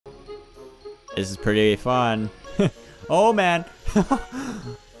This is pretty fun. Oh man.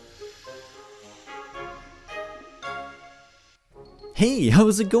 Hey,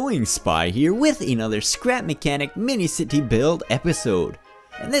 how's it going? Spy here with another Scrap Mechanic Mini City build episode.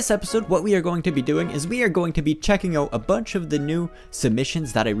 In this episode, what we are going to be doing is we are going to be checking out a bunch of the new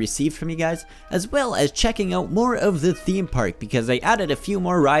submissions that I received from you guys, as well as checking out more of the theme park because I added a few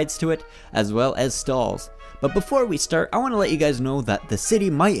more rides to it, as well as stalls. But before we start, I want to let you guys know that the city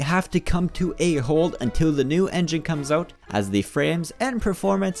might have to come to a halt until the new engine comes out, as the frames and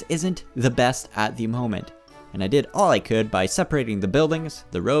performance isn't the best at the moment. And I did all I could by separating the buildings,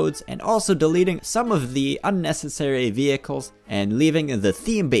 the roads, and also deleting some of the unnecessary vehicles and leaving the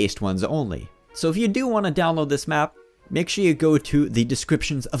theme-based ones only. So if you do want to download this map, make sure you go to the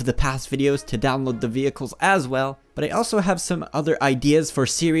descriptions of the past videos to download the vehicles as well. But I also have some other ideas for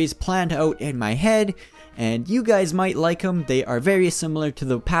series planned out in my head, and you guys might like them. They are very similar to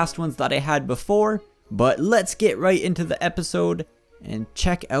the past ones that I had before. But let's get right into the episode and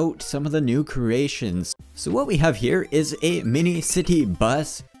check out some of the new creations. So what we have here is a mini city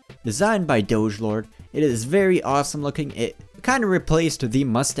bus designed by Dogelord. It is very awesome looking. It kind of replaced the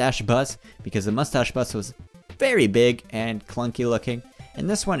mustache bus because the mustache bus was very big and clunky looking. And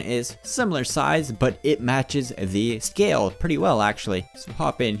this one is similar size, but it matches the scale pretty well actually. So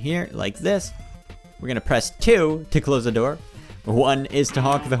hop in here like this. We're gonna press 2 to close the door. 1 is to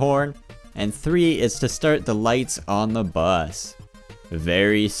honk the horn, and 3 is to start the lights on the bus.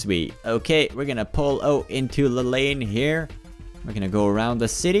 Very sweet. Okay, we're gonna pull out into the lane here. We're gonna go around the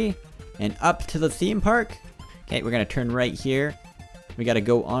city and up to the theme park. Okay, we're gonna turn right here. We gotta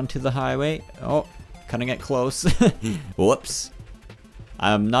go onto the highway. Oh, cutting it close. Whoops.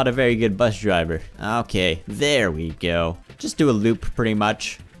 I'm not a very good bus driver. Okay, there we go. Just do a loop pretty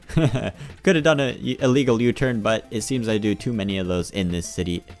much. Could have done an illegal U-turn, but it seems I do too many of those in this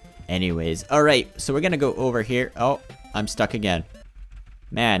city anyways. Alright, so we're gonna go over here. Oh, I'm stuck again.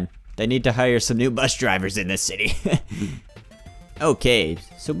 Man, they need to hire some new bus drivers in this city. Okay,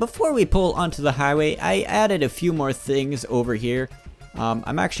 so before we pull onto the highway, I added a few more things over here.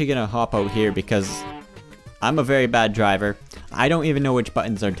 I'm actually gonna hop out here because I'm a very bad driver. I don't even know which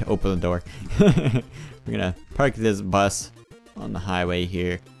buttons are to open the door. We're gonna park this bus on the highway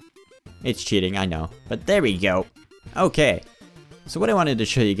here. It's cheating, I know, but there we go. Okay, so what I wanted to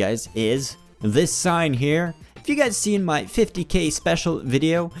show you guys is this sign here. If you guys seen my 50k special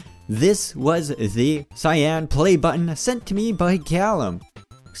video, this was the cyan play button sent to me by Callum.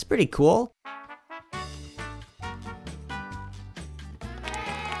 Looks pretty cool.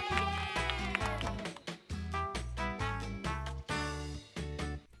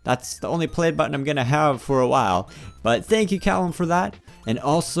 That's the only play button I'm gonna have for a while, but thank you Callum for that. And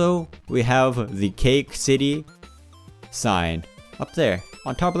also we have the Cake City sign up there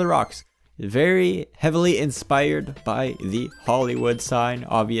on top of the rocks. Very heavily inspired by the Hollywood sign,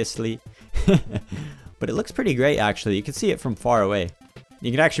 obviously. But it looks pretty great actually. You can see it from far away. You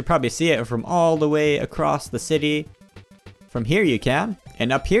can actually probably see it from all the way across the city. From here you can,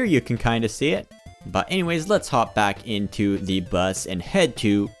 and up here you can kind of see it. But anyways, let's hop back into the bus and head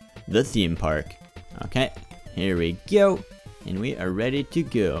to the theme park. Okay, here we go, and we are ready to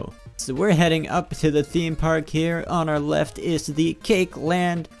go. So we're heading up to the theme park here. On our left is the Cake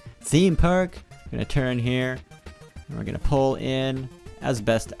Land theme park. We're gonna turn here, and we're gonna pull in as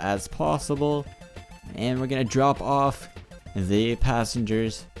best as possible, and we're gonna drop off the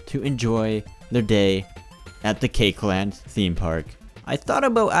passengers to enjoy their day at the Cake Land theme park. I thought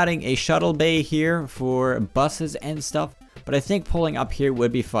about adding a shuttle bay here for buses and stuff, but I think pulling up here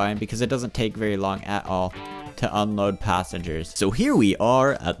would be fine because it doesn't take very long at all to unload passengers. So here we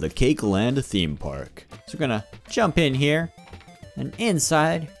are at the Cake Land theme park. So we're gonna jump in here. And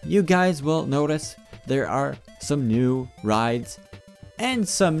inside, you guys will notice there are some new rides and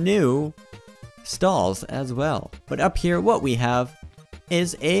some new stalls as well. But up here, what we have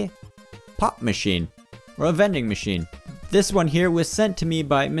is a pop machine or a vending machine. This one here was sent to me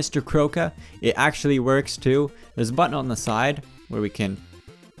by Mr. Croca. It actually works too. There's a button on the side where we can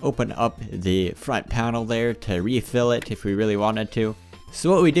open up the front panel there to refill it if we really wanted to. So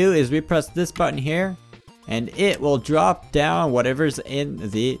what we do is we press this button here, and it will drop down whatever's in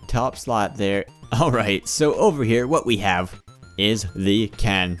the top slot there. Alright, so over here what we have is the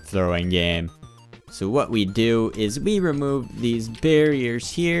can throwing game. So what we do is we remove these barriers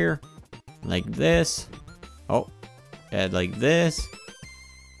here, like this. Oh, and like this.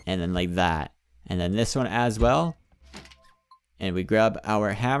 And then like that. And then this one as well. And we grab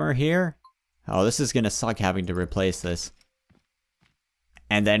our hammer here. Oh, this is gonna suck having to replace this.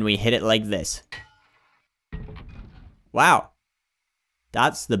 And then we hit it like this. Wow.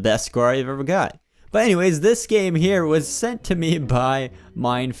 That's the best score I've ever got. But anyways, this game here was sent to me by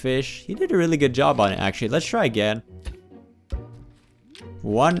Mindfish. He did a really good job on it, actually. Let's try again.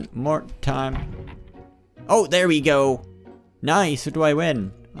 One more time. Oh, there we go. Nice. What do I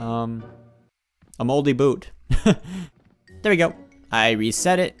win? A moldy boot. There we go. I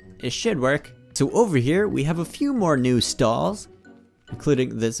reset it. It should work. So over here, we have a few more new stalls,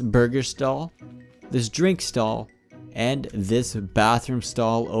 including this burger stall, this drink stall, and this bathroom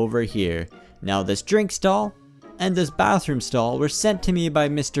stall over here. Now this drink stall and this bathroom stall were sent to me by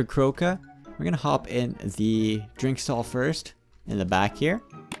Mr. Croca. We're gonna hop in the drink stall first, in the back here.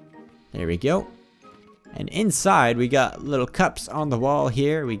 There we go. And inside we got little cups on the wall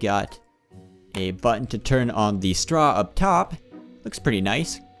here. We got a button to turn on the straw up top. Looks pretty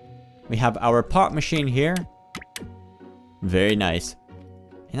nice. We have our pop machine here. Very nice.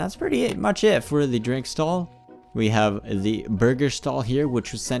 And that's pretty much it for the drink stall. We have the burger stall here,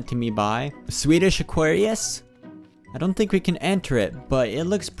 which was sent to me by Swedish Aquarius. I don't think we can enter it, but it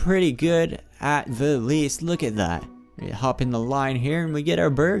looks pretty good at the least. Look at that. We hop in the line here and we get our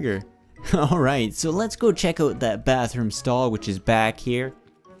burger. Alright, so let's go check out that bathroom stall, which is back here.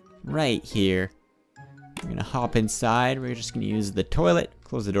 Right here. We're gonna hop inside. We're just gonna use the toilet.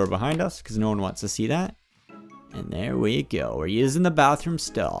 Close the door behind us because no one wants to see that. And there we go. We're using the bathroom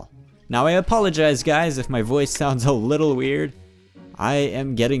stall. Now I apologize guys if my voice sounds a little weird. I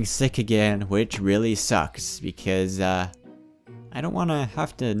am getting sick again, which really sucks because I don't want to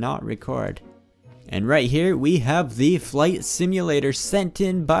have to not record. And right here we have the flight simulator sent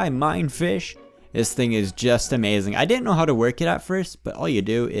in by Mindfish. This thing is just amazing. I didn't know how to work it at first, but all you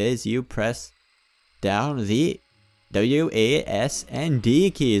do is you press down the W, A, S, and D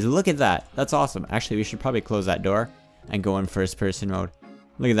keys. Look at that. That's awesome. Actually, we should probably close that door and go in first person mode.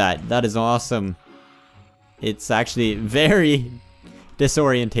 Look at that. That is awesome. It's actually very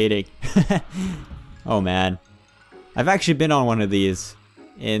disorientating. Oh man. I've actually been on one of these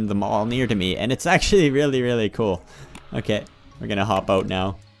in the mall near to me, and it's actually really cool. Okay, we're gonna hop out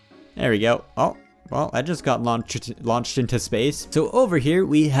now. There we go. Oh, well, I just got launched into space. So over here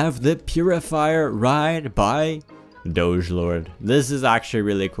we have the Purifier ride by Doge Lord. This is actually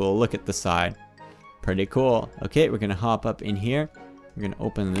really cool. Look at the side. Pretty cool. Okay, we're gonna hop up in here. We're gonna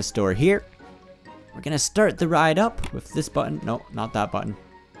open this door here. We're gonna start the ride up with this button. No, not that button.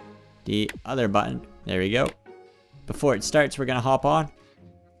 The other button. There we go. Before it starts, we're gonna hop on.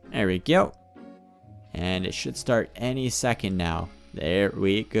 There we go. And it should start any second now. There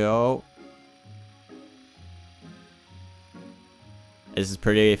we go. This is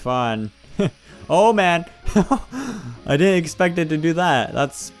pretty fun. Oh man. I didn't expect it to do that.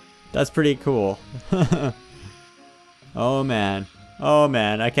 That's pretty cool. Oh man. Oh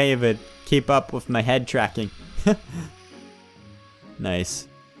man, I can't even keep up with my head tracking. Nice.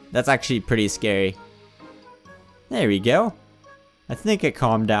 That's actually pretty scary. There we go. I think it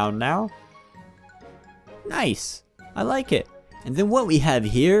calmed down now. Nice. I like it. And then what we have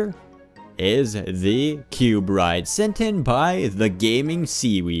here is the cube ride sent in by the Gaming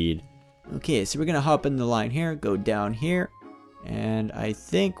Seaweed. Okay, so we're gonna hop in the line here, go down here, and I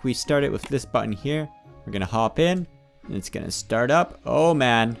think we start it with this button here. We're gonna hop in, and it's gonna start up. Oh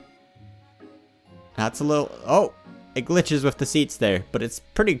man. That's a little, oh, it glitches with the seats there, but it's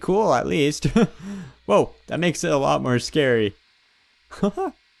pretty cool at least. Whoa, that makes it a lot more scary.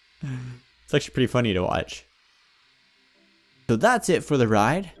 It's actually pretty funny to watch. So that's it for the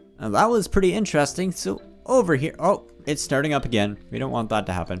ride. And that was pretty interesting. So over here, oh, it's starting up again. We don't want that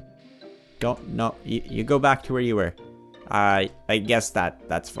to happen. No, you go back to where you were. I guess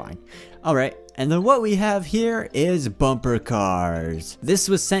that's fine. All right, and then what we have here is bumper cars. This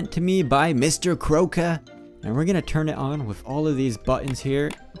was sent to me by Mr. Croca, and we're gonna turn it on with all of these buttons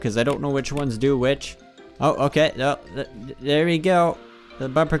here because I don't know which ones do which. Oh, okay, no, there we go. The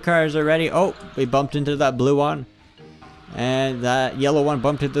bumper cars are ready. Oh, we bumped into that blue one. And that yellow one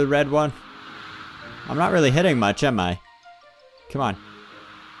bumped into the red one. I'm not really hitting much, am I? Come on.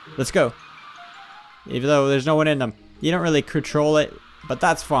 Let's go. Even though there's no one in them. You don't really control it, but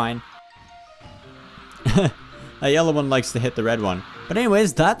that's fine. That yellow one likes to hit the red one. But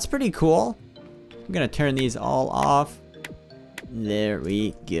anyways, that's pretty cool. I'm gonna turn these all off. There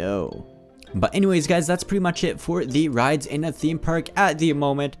we go. But anyways guys, that's pretty much it for the rides in a theme park at the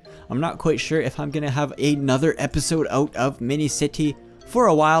moment. I'm not quite sure if I'm gonna have another episode out of Mini City for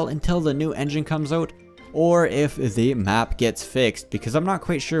a while until the new engine comes out, or if the map gets fixed, because I'm not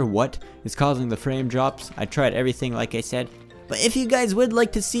quite sure what is causing the frame drops. I tried everything like I said. But if you guys would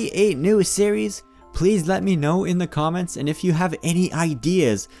like to see a new series, please let me know in the comments, and if you have any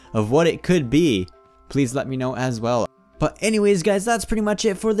ideas of what it could be, please let me know as well. But anyways guys, that's pretty much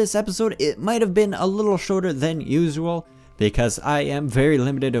it for this episode. It might have been a little shorter than usual because I am very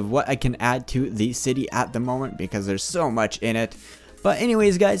limited of what I can add to the city at the moment because there's so much in it. But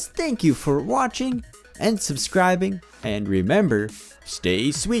anyways guys, thank you for watching and subscribing, and remember,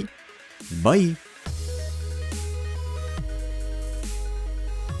 stay sweet. Bye.